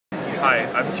Hi,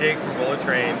 I'm Jake from Bullet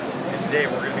Train, and today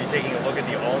we're going to be taking a look at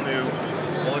the all-new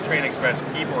Bullet Train Express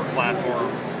keyboard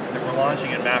platform that we're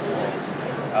launching at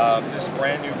Macworld. This is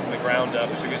brand new from the ground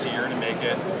up. It took us a year to make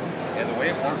it, and the way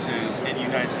it works is it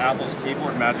unites Apple's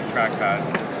Keyboard Magic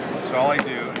Trackpad. So all I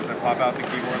do is I pop out the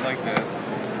keyboard like this,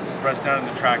 press down in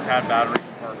the trackpad battery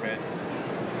compartment,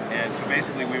 and so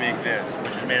basically we make this,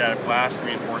 which is made out of glass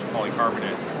reinforced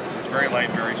polycarbonate. So it's very light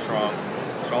and very strong.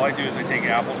 So all I do is I take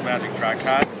Apple's Magic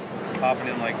Trackpad, pop it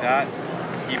in like that,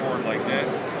 keyboard like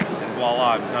this, and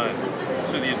voila, I'm done.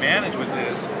 So the advantage with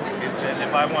this is that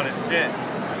if I want to sit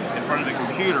in front of the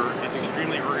computer, it's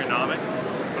extremely ergonomic,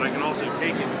 but I can also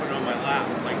take it and put it on my lap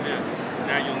like this.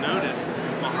 Now you'll notice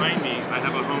behind me I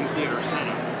have a home theater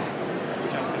setup,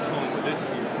 which I'm controlling with this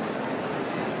keyboard.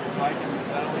 So I can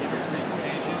not only give a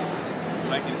presentation,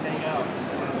 but I can hang out in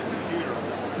front of the computer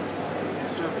and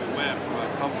surf the web from a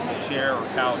comfortable chair or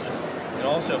couch. And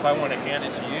also, if I want to hand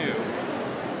it to you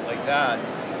like that,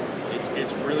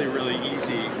 it's really, really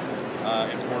easy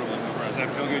and portable to move around. Does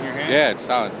that feel good in your hand? Yeah, it's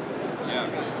solid. Yeah.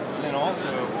 And then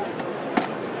also,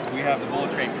 we have the Bullet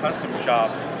Train Custom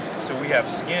Shop. So we have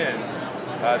skins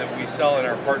that we sell in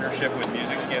our partnership with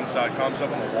MusicSkins.com. So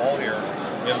up on the wall here,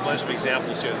 we have a bunch of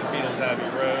examples here. The Beatles'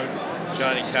 Abbey Road,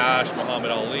 Johnny Cash,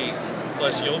 Muhammad Ali.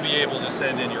 Plus, you'll be able to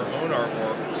send in your own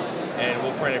artwork, and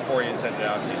we'll print it for you and send it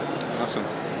out to you. Awesome.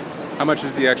 How much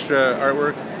is the extra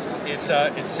artwork? It's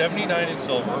 $79 in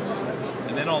silver,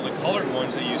 and then all the colored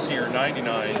ones that you see are $99.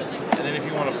 And then if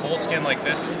you want a full skin like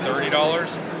this, it's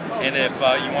 $30. And if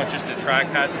you want just a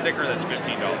trackpad sticker, that's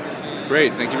 $15.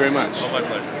 Great, thank you very much. Oh, my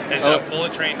pleasure. It's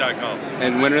bullettrain.com.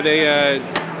 And when are they?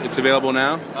 It's available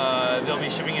now. They'll be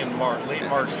shipping in late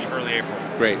March, early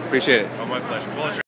April. Great, appreciate it. Oh, my pleasure. Bullet Train.